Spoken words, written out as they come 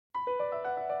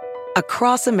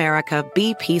Across America,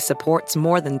 BP supports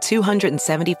more than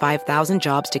 275,000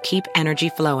 jobs to keep energy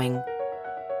flowing.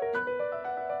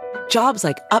 Jobs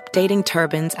like updating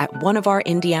turbines at one of our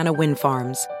Indiana wind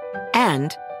farms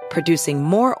and producing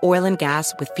more oil and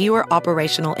gas with fewer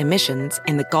operational emissions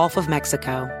in the Gulf of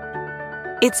Mexico.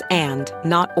 It's and,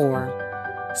 not or.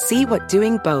 See what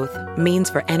doing both means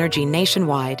for energy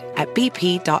nationwide at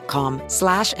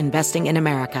bp.com/investing in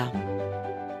America.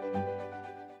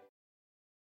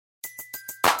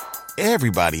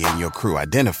 Everybody in your crew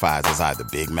identifies as either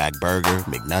Big Mac Burger,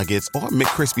 McNuggets, or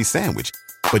McCrispy Sandwich.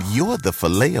 But you're the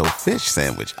Filet-O-Fish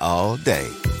Sandwich all day.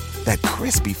 That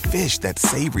crispy fish, that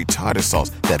savory tartar sauce,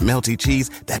 that melty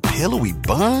cheese, that pillowy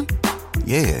bun.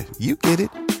 Yeah, you get it.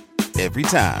 Every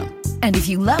time. And if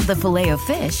you love the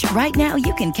Filet-O-Fish, right now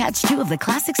you can catch two of the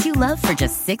classics you love for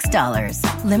just $6.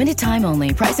 Limited time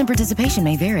only. Price and participation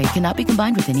may vary. Cannot be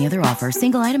combined with any other offer.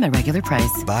 Single item at regular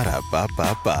price.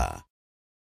 Ba-da-ba-ba-ba.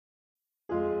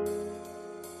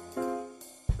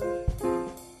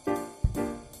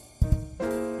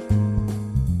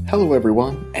 Hello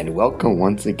everyone, and welcome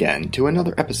once again to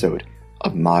another episode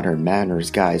of Modern Manners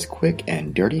Guy's quick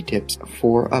and dirty tips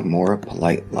for a more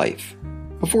polite life.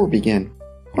 Before we begin, I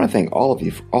want to thank all of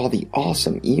you for all the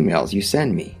awesome emails you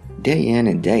send me, day in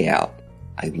and day out.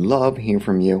 I love hearing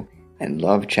from you and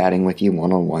love chatting with you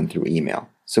one-on-one through email,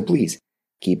 so please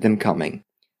keep them coming.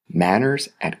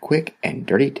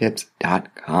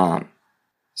 manners@quickanddirtytips.com.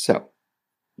 So,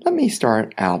 let me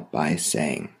start out by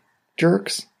saying,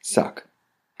 jerks suck.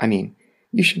 I mean,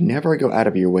 you should never go out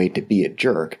of your way to be a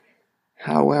jerk.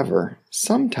 However,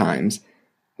 sometimes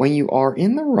when you are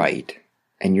in the right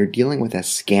and you're dealing with a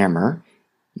scammer,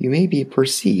 you may be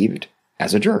perceived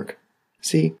as a jerk.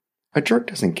 See, a jerk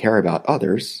doesn't care about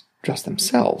others, just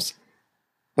themselves.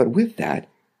 But with that,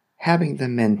 having the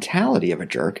mentality of a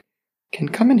jerk can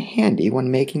come in handy when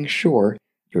making sure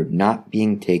you're not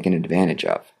being taken advantage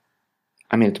of.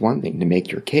 I mean, it's one thing to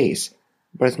make your case,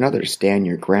 but it's another to stand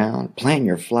your ground, plant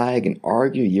your flag, and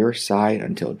argue your side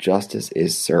until justice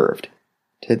is served.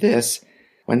 To this,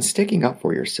 when sticking up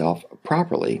for yourself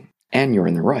properly, and you're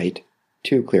in the right,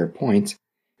 2 clear points,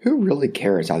 who really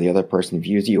cares how the other person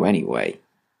views you anyway?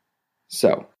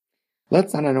 So,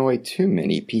 let's not annoy too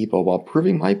many people while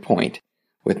proving my point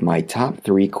with my top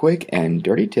 3 quick and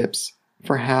dirty tips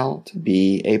for how to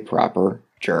be a proper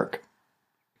jerk.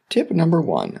 Tip number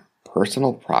 1,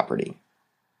 personal property.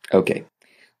 Okay.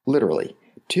 Literally,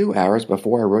 2 hours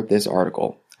before I wrote this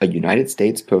article, a United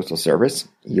States Postal Service,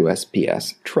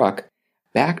 USPS, truck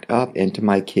backed up into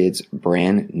my kid's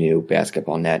brand new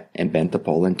basketball net and bent the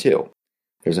pole in 2.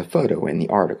 There's a photo in the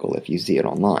article if you see it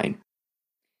online.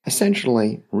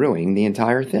 Essentially, ruining the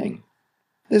entire thing.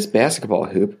 This basketball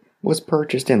hoop was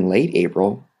purchased in late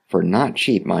April, for not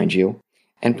cheap, mind you,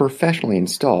 and professionally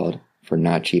installed for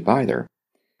not cheap either,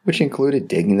 which included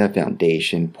digging the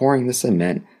foundation, pouring the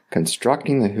cement,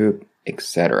 constructing the hoop,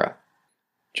 etc.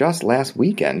 Just last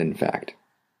weekend, in fact.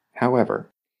 However,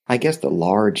 I guess the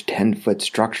large 10-foot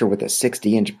structure with a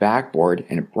 60-inch backboard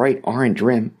and a bright orange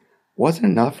rim wasn't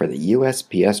enough for the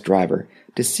USPS driver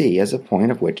to see as a point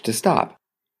of which to stop.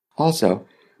 Also,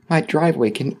 my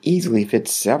driveway can easily fit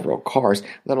several cars,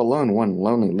 let alone one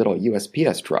lonely little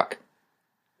USPS truck.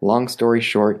 Long story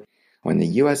short, when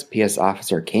the USPS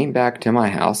officer came back to my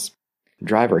house, the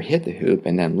driver hit the hoop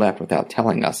and then left without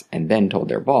telling us and then told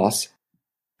their boss.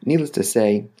 Needless to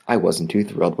say, I wasn't too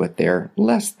thrilled with their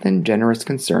less than generous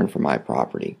concern for my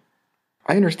property.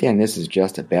 I understand this is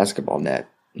just a basketball net,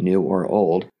 new or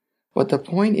old, but the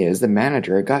point is the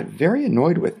manager got very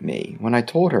annoyed with me when I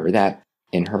told her that,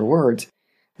 in her words,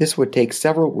 this would take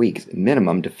several weeks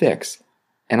minimum to fix,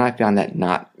 and I found that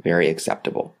not very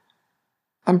acceptable.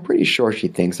 I'm pretty sure she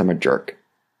thinks I'm a jerk,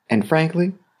 and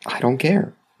frankly, I don't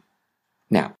care.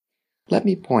 Now, let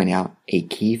me point out a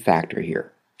key factor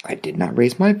here. I did not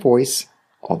raise my voice,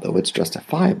 although it's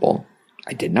justifiable.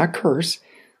 I did not curse,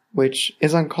 which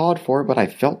is uncalled for, but I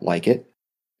felt like it,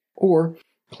 or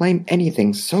claim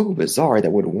anything so bizarre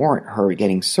that would warrant her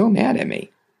getting so mad at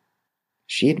me.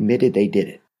 She admitted they did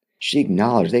it. She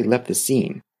acknowledged they left the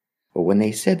scene. But when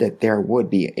they said that there would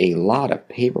be a lot of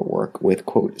paperwork with,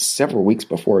 quote, several weeks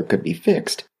before it could be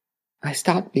fixed, I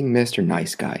stopped being Mr.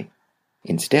 Nice Guy.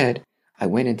 Instead, I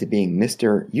went into being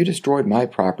Mr. You destroyed my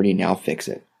property, now fix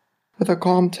it, with a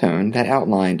calm tone that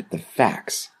outlined the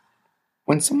facts.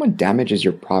 When someone damages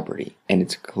your property, and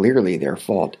it's clearly their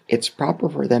fault, it's proper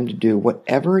for them to do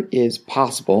whatever it is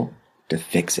possible to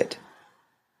fix it.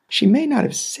 She may not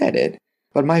have said it,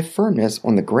 but my firmness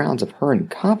on the grounds of her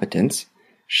incompetence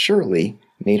surely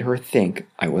made her think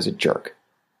I was a jerk.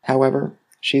 However,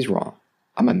 she's wrong.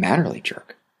 I'm a mannerly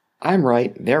jerk. I'm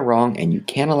right, they're wrong, and you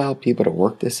can't allow people to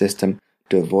work the system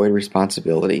to avoid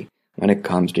responsibility when it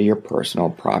comes to your personal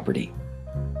property.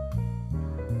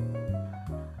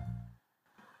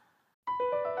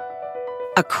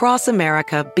 Across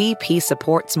America, BP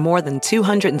supports more than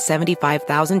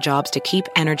 275,000 jobs to keep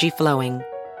energy flowing.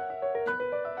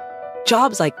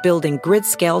 Jobs like building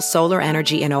grid-scale solar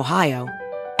energy in Ohio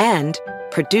and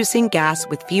producing gas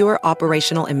with fewer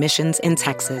operational emissions in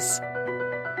Texas.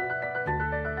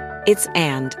 It's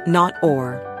and, not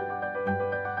or.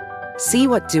 See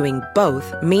what doing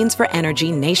both means for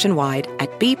energy nationwide at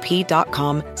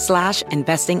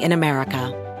bp.com/investing in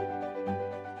America.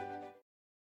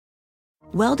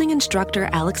 Welding instructor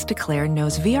Alex DeClaire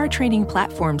knows VR training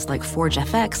platforms like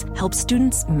ForgeFX help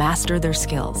students master their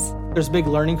skills. There's a big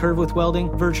learning curve with welding.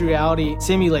 Virtual reality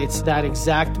simulates that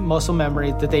exact muscle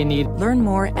memory that they need. Learn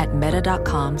more at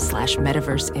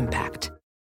meta.com/metaverseimpact.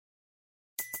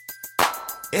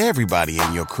 Everybody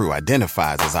in your crew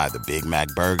identifies as either Big Mac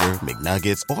Burger,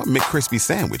 McNuggets, or McCrispy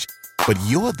Sandwich. But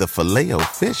you're the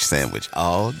Filet-O-Fish Sandwich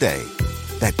all day.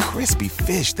 That crispy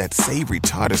fish, that savory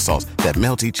tartar sauce, that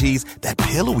melty cheese, that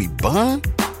pillowy bun.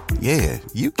 Yeah,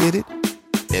 you get it.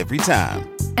 Every time.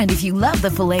 And if you love the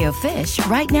Filet-O-Fish,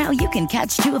 right now you can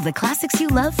catch two of the classics you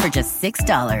love for just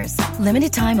 $6.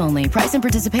 Limited time only. Price and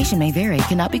participation may vary.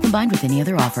 Cannot be combined with any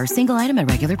other offer. Single item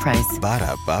at regular price.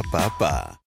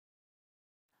 Ba-da-ba-ba-ba.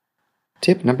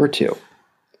 Tip number 2.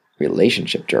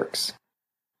 Relationship jerks.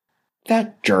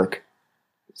 That jerk,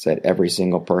 said every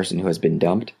single person who has been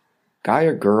dumped. Guy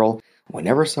or girl,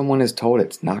 whenever someone is told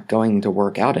it's not going to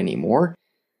work out anymore,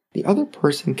 the other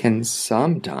person can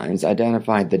sometimes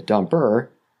identify the dumper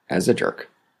as a jerk.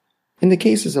 In the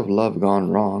cases of love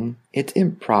gone wrong, it's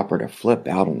improper to flip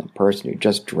out on the person who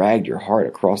just dragged your heart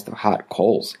across the hot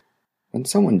coals. When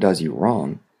someone does you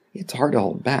wrong, it's hard to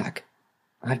hold back.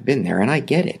 I've been there and I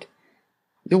get it.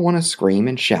 You'll want to scream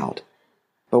and shout.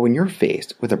 But when you're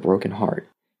faced with a broken heart,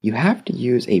 you have to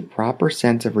use a proper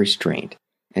sense of restraint,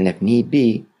 and if need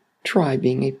be, try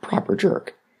being a proper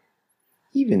jerk.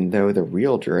 Even though the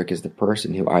real jerk is the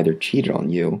person who either cheated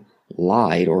on you,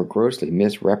 lied, or grossly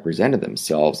misrepresented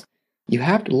themselves, you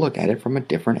have to look at it from a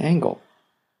different angle.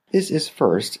 This is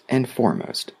first and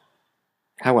foremost.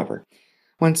 However,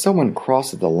 when someone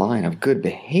crosses the line of good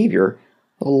behavior,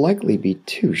 they'll likely be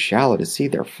too shallow to see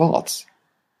their faults.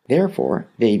 Therefore,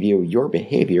 they view your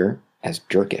behavior as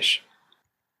jerkish.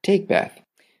 Take Beth,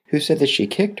 who said that she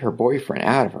kicked her boyfriend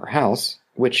out of her house,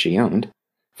 which she owned,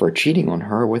 for cheating on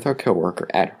her with a coworker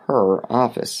at her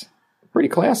office. Pretty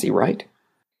classy, right?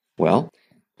 Well,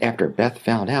 after Beth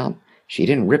found out, she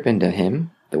didn't rip into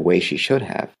him the way she should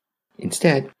have.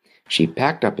 Instead, she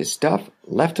packed up his stuff,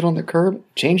 left it on the curb,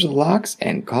 changed the locks,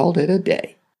 and called it a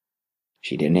day.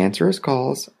 She didn't answer his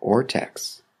calls or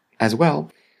texts. As well,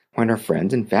 when her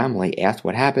friends and family asked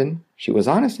what happened, she was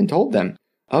honest and told them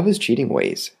of his cheating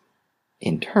ways.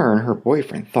 In turn, her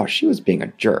boyfriend thought she was being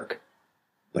a jerk.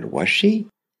 But was she?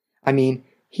 I mean,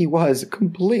 he was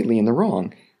completely in the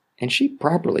wrong, and she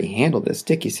properly handled the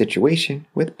sticky situation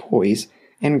with poise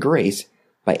and grace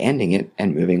by ending it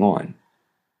and moving on.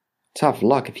 Tough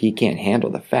luck if he can't handle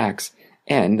the facts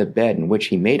and the bed in which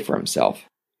he made for himself.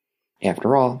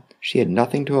 After all, she had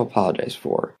nothing to apologize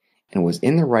for, and was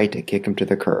in the right to kick him to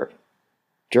the curb.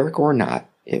 Jerk or not,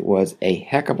 it was a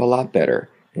heck of a lot better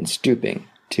than stooping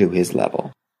to his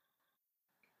level.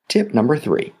 Tip number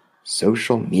 3.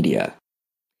 Social media.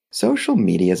 Social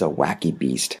media is a wacky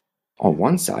beast. On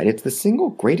one side, it's the single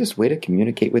greatest way to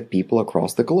communicate with people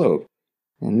across the globe.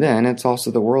 And then it's also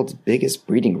the world's biggest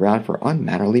breeding ground for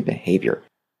unmannerly behavior.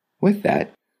 With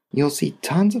that, you'll see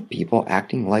tons of people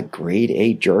acting like grade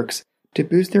A jerks to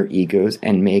boost their egos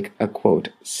and make a, quote,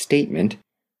 statement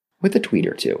with a tweet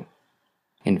or two.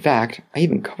 In fact, I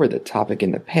even covered the topic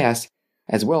in the past,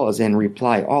 as well as in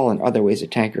Reply All and Other Ways to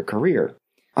Tank Your Career,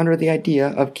 under the idea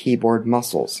of keyboard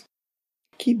muscles.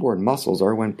 Keyboard muscles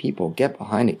are when people get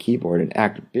behind a keyboard and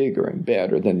act bigger and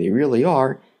better than they really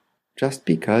are, just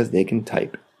because they can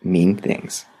type mean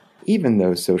things. Even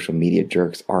though social media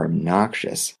jerks are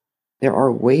obnoxious, there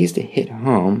are ways to hit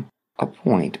home a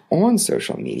point on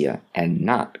social media and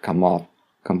not come off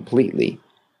completely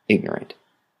ignorant.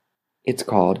 It's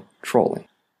called trolling.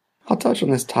 I'll touch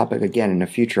on this topic again in a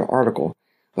future article,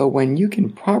 but when you can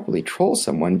properly troll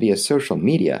someone via social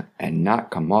media and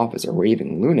not come off as a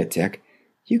raving lunatic,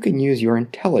 you can use your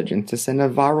intelligence to send a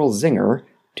viral zinger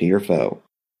to your foe.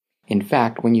 In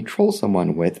fact, when you troll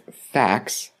someone with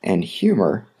facts and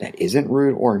humor that isn't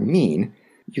rude or mean,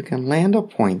 you can land a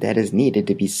point that is needed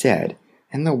to be said,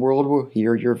 and the world will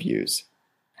hear your views.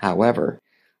 However,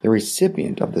 the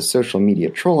recipient of the social media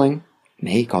trolling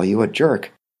may call you a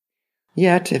jerk.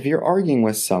 Yet, if you're arguing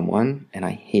with someone, and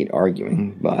I hate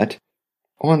arguing, but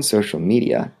on social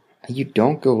media, you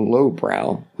don't go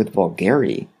lowbrow with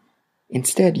vulgarity.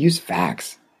 Instead, use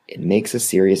facts. It makes a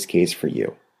serious case for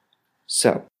you.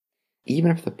 So,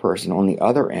 even if the person on the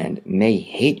other end may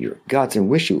hate your guts and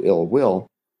wish you ill will,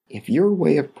 if your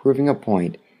way of proving a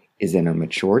point is in a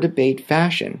mature debate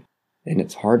fashion, then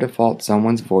it's hard to fault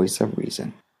someone's voice of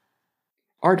reason.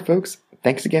 Alright folks,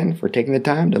 thanks again for taking the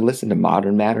time to listen to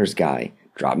Modern Manners Guy.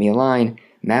 Drop me a line,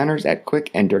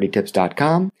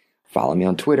 manners@quickanddirtytips.com, follow me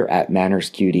on Twitter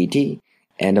 @mannersqdt,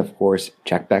 and of course,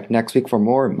 check back next week for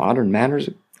more Modern Manners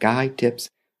Guy tips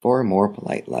for a more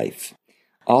polite life.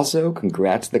 Also,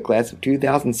 congrats to the class of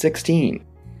 2016.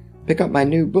 Pick up my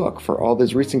new book for all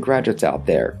those recent graduates out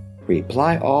there,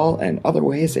 Reply All and Other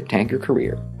Ways to Tank Your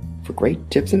Career, for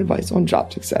great tips and advice on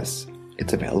job success.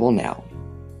 It's available now.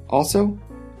 Also,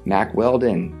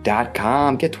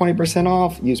 MacWeldon.com. Get 20%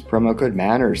 off. Use promo code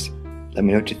MANNERS. Let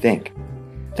me know what you think.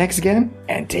 Thanks again,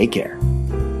 and take care.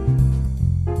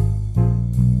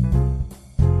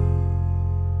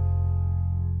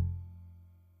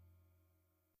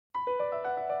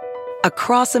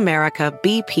 Across America,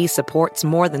 BP supports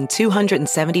more than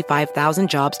 275,000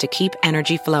 jobs to keep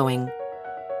energy flowing.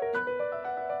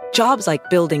 Jobs like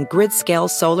building grid-scale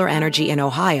solar energy in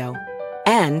Ohio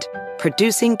and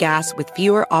producing gas with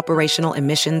fewer operational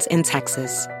emissions in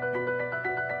Texas.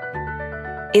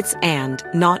 It's and,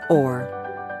 not or.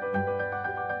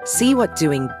 See what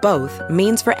doing both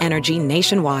means for energy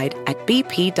nationwide at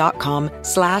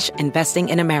bp.com/investing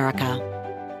in America.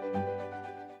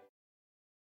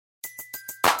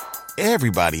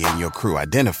 Everybody in your crew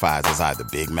identifies as either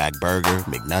Big Mac Burger,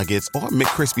 McNuggets, or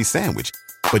McCrispy Sandwich.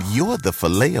 But you're the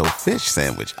Filet-O-Fish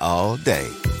Sandwich all day.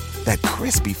 That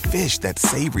crispy fish, that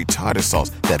savory tartar sauce,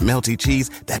 that melty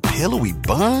cheese, that pillowy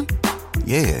bun.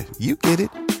 Yeah, you get it.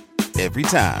 Every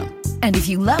time. And if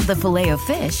you love the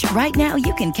Filet-O-Fish, right now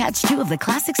you can catch two of the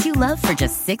classics you love for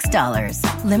just $6.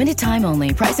 Limited time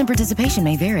only. Price and participation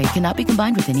may vary. Cannot be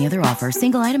combined with any other offer.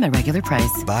 Single item at regular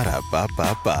price.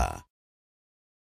 Ba-da-ba-ba-ba.